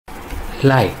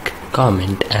like,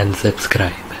 comment and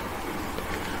subscribe.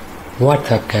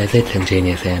 What's up guys, it's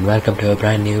MJenius here and welcome to a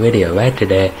brand new video where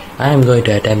today I am going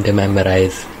to attempt to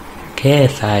memorize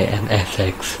KSI and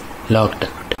S-X Locked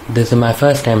Out. This is my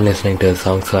first time listening to the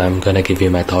song, so I'm gonna give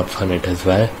you my thoughts on it as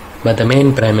well. But the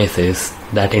main premise is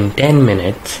that in 10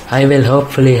 minutes I will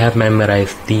hopefully have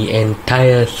memorized the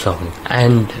entire song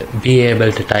and be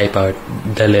able to type out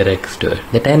the lyrics to it.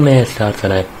 The 10 minutes starts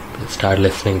when I start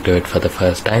listening to it for the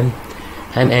first time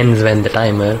and ends when the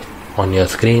timer on your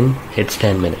screen hits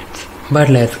 10 minutes. But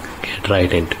let's get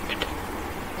right into it.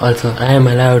 Also, I am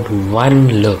allowed one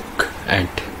look at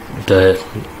the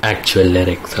actual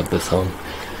lyrics of the song,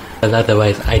 because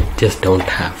otherwise I just don't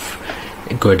have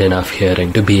good enough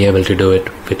hearing to be able to do it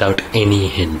without any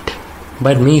hint.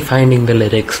 But me finding the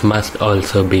lyrics must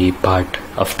also be part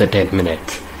of the 10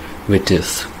 minutes, which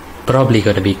is probably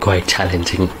going to be quite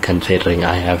challenging considering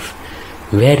I have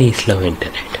very slow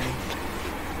internet.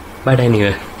 But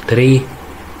anyway, 3,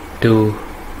 2,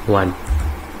 1.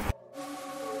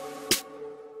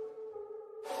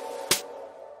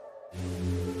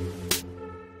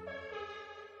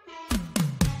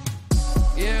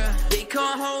 Yeah, they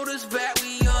can't hold us back,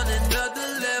 we on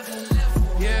another level.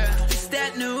 Yeah, it's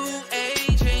that new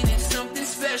age, ain't it something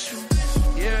special?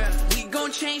 Yeah, we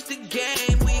gon' change the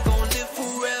game, we gon' live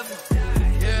forever.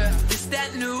 Yeah, it's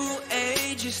that new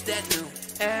age, it's that new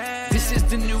age. This is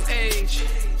the new age.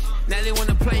 Now they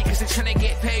wanna play cause they're tryna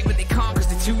get paid, but they can't cause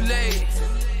they're too late.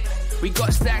 We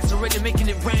got stacks already making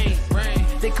it rain.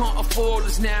 They can't afford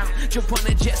us now. Jump on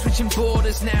a jet switching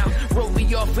borders now. Wrote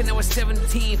me off when I was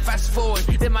 17. Fast forward,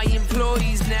 they're my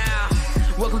employees now.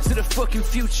 Welcome to the fucking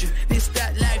future. This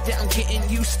that life that I'm getting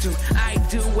used to. I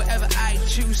do whatever I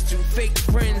choose to. Fake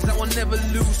friends I will never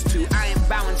lose to. I am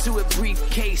bound to a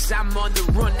briefcase. I'm on the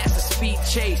run, that's a speed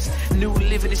chase. New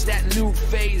living, it's that new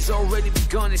phase. Already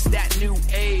begun, it's that new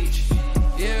age.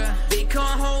 Yeah, they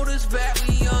can't hold us back,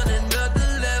 we on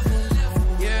another level.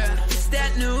 Yeah, it's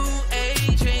that new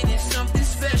age, ain't it something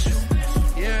special?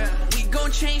 Yeah, we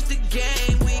gon' change the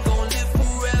game, we gon' live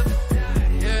forever.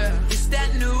 Yeah, it's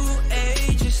that new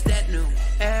age, it's that new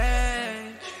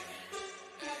age.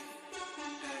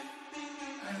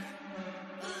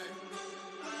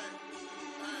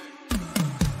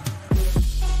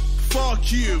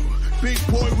 Fuck you, big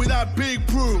boy without big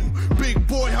broom. Big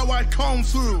boy how I come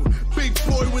through. Big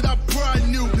boy without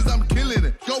brand new, cause I'm killing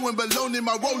it. Going below in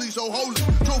my rollie so holy.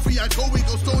 Trophy I go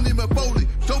stone in my bowling.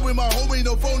 Showing my homie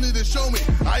no phony to show me.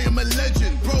 I am a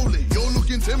legend, Broly. You're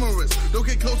looking timorous. Don't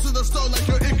get close to the star like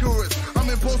you're Icarus. I'm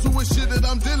imposed with shit that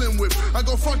I'm dealing with. I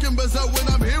go fucking berserk when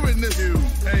I'm hearing this.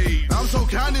 Hey, I'm so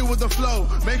candy with the flow.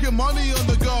 Making money on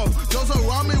the go. Girls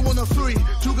around me want a 3.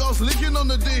 2 girls licking on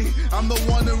the D. I'm the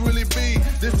one to really be.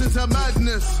 This is a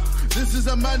madness. This is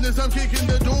a madness, I'm kicking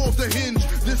the door off the hinge.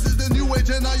 This is the new age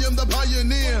and I am the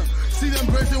pioneer. See them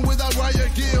breaking without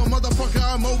riot gear. Motherfucker,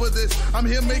 I'm over this. I'm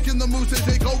here making the moves to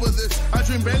take over this. I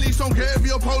drink Baileys, don't care if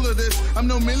you're polar this. I'm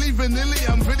no Milli Vanilli,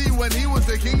 I'm pretty when he was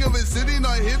the king of his city.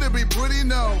 Not here to be pretty,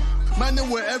 no. Man, then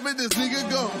wherever this nigga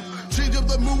go, change up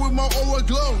the mood with my aura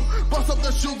glow. Bust up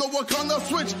the shield, the Wakanda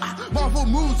switch. Marvel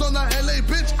moves on that LA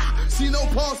bitch. See no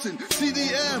passing,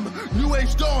 CDM, new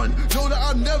age dawn. Know that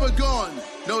I'm never gone.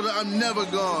 Know that I'm never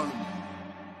gone.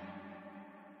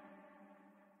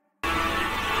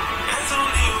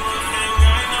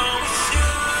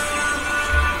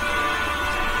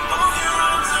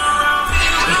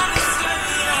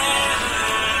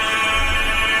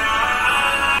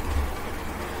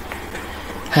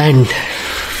 And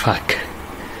fuck.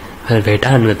 Well, we're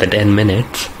done with the 10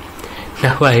 minutes.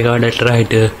 Now I gotta try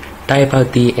to type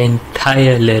out the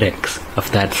entire lyrics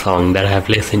of that song that I have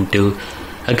listened to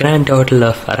a grand total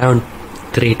of around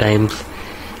 3 times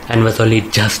and was only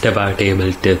just about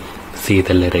able to see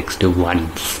the lyrics to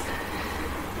once.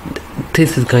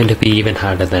 This is going to be even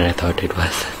harder than I thought it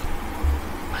was.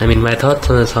 I mean, my thoughts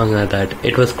on the song are that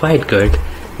it was quite good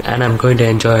and I'm going to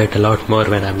enjoy it a lot more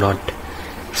when I'm not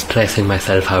stressing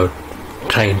myself out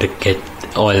trying to get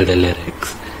all the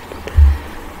lyrics.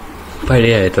 But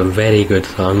yeah, it's a very good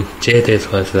song. JJ's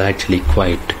was actually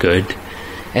quite good.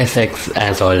 S-X,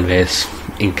 as always,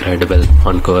 incredible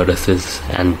on choruses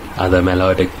and other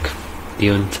melodic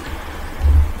tunes.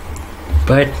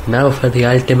 But now for the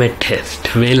ultimate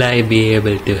test. Will I be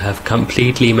able to have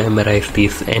completely memorized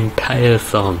this entire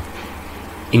song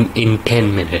in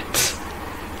 10 minutes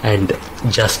and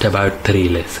just about 3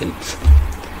 listens?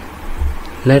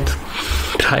 Let's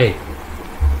try.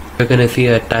 We're gonna see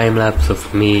a time lapse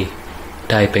of me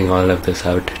typing all of this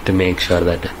out to make sure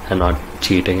that I'm not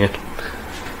cheating it.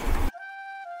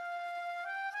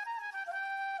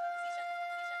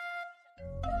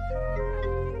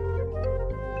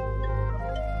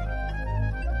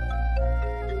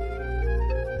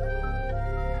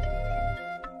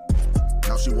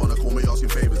 she wanna call me asking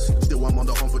favors. Still I'm on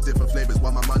the hunt for different flavors,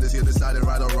 while my mind is here deciding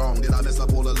right or wrong. Did I mess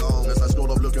up all along? As I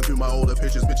scroll up looking through my older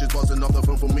pictures, bitches buzzing off the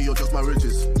phone for me or just my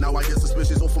riches. Now I get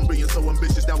suspicious, all from being so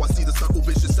ambitious. Now I see the circle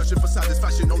vicious, searching for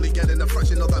satisfaction, only getting the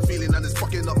fraction of that feeling, and it's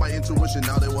fucking up my intuition.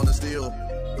 Now they wanna steal.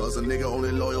 Cause a nigga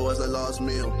only loyal as the last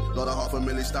meal. Not a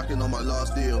 $500,000 stacking on my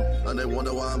last deal. And they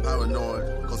wonder why I'm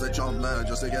paranoid. Cause I jump man,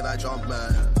 just to get that jump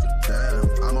man. Damn,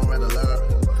 I'm on red alert.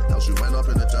 Now she went up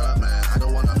in the dirt, man. I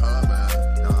don't wanna hurt, man.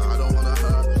 Nah, I don't wanna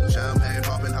hurt. Champagne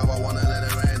popping how I wanna let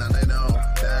it rain. And they know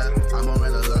that I'm on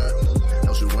red alert.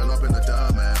 Now she went up in the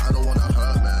dirt, man. I don't wanna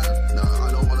hurt, man. Nah,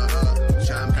 I don't wanna hurt.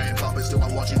 Champagne popping, still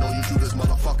I'm watching all you do this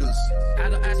motherfuckers. I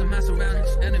got eyes on my surroundings.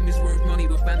 Enemies worth money,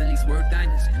 but families worth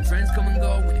diamonds. Friends come and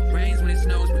go when it rains, when it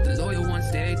snows, but the loyal ones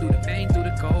stay through the pain, through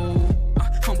the cold.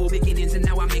 Humble beginnings and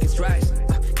now I'm making strides.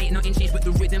 Ain't nothing changed but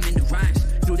the rhythm and the rhymes.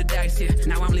 Through the dice, yeah.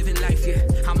 Now I'm living life, yeah.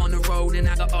 I'm on the road and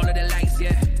I got all of the lights,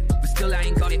 yeah. But still I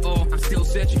ain't got it all. I'm still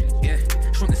searching, yeah.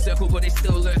 Shrunk the circle, but they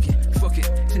still lurking. Fuck it.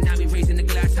 So now we raising the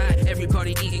glass high.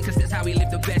 Everybody eating, cause that's how we live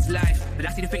the best life. But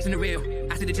I see the fakes in the real.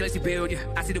 I see the jealousy build, yeah.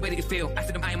 I see the way that you feel. I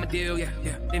see them eyeing my deal, yeah.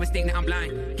 They mistake that I'm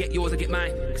blind. Get yours or get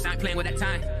mine. Cause I ain't playing with that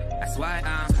time. That's why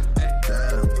I'm.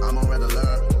 Damn, I'm on red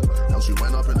alert. Now she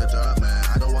went up in the dirt, man.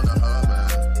 I don't wanna hurt, man.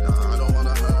 Nah, I don't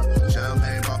wanna hurt.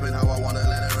 Champagne popping how I wanna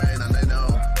let it rain, and they know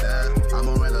that I'm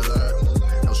on red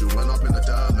alert. Now she went up in the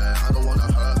dirt, man. I don't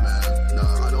wanna hurt, man.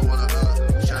 Nah, I don't wanna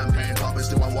hurt. Champagne popping,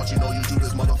 still I'm watching all you do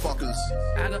this motherfuckers.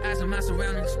 I got eyes on my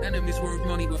surroundings. Enemies worth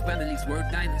money, but families worth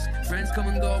diamonds. Friends come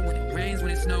and go when it rains,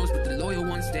 when it snows, but the loyal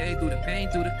ones stay through the pain,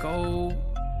 through the cold.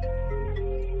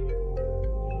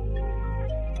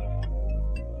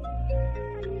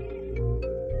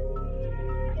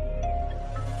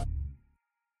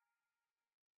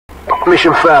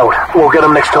 Mission failed. We'll get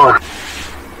them next time.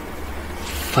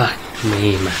 Fuck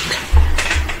me, man.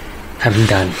 I'm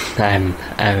done.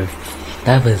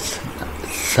 That was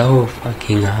so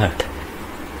fucking hard.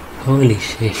 Holy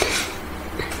shit.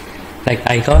 Like,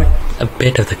 I got a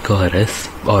bit of the chorus,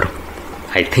 or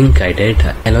I think I did.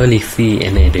 I'll only see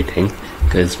in editing,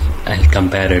 because I'll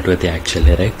compare it with the actual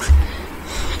lyrics.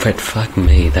 But fuck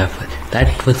me,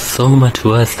 that was so much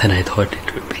worse than I thought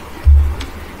it would be.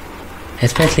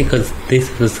 Especially because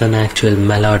this was an actual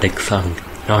melodic song,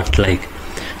 not like...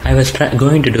 I was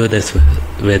going to do this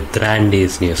with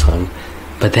Randy's new song,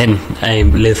 but then I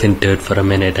listened to it for a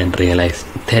minute and realized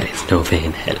there is no way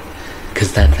in hell,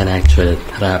 because that's an actual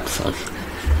rap song.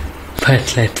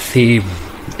 But let's see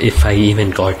if I even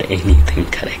got anything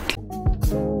correct.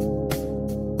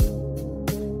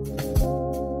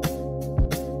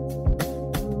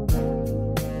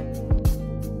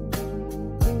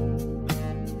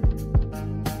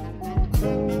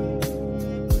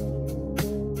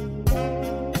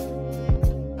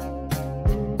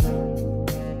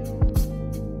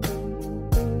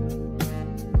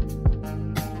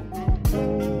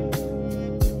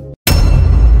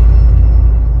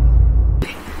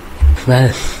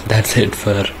 Well, that's it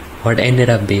for what ended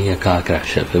up being a car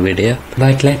crash of a video.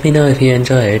 But let me know if you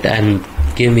enjoy it and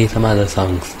give me some other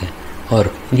songs or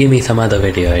give me some other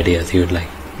video ideas you'd like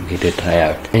me to try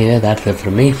out. Anyway, that's it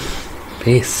from me.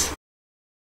 Peace.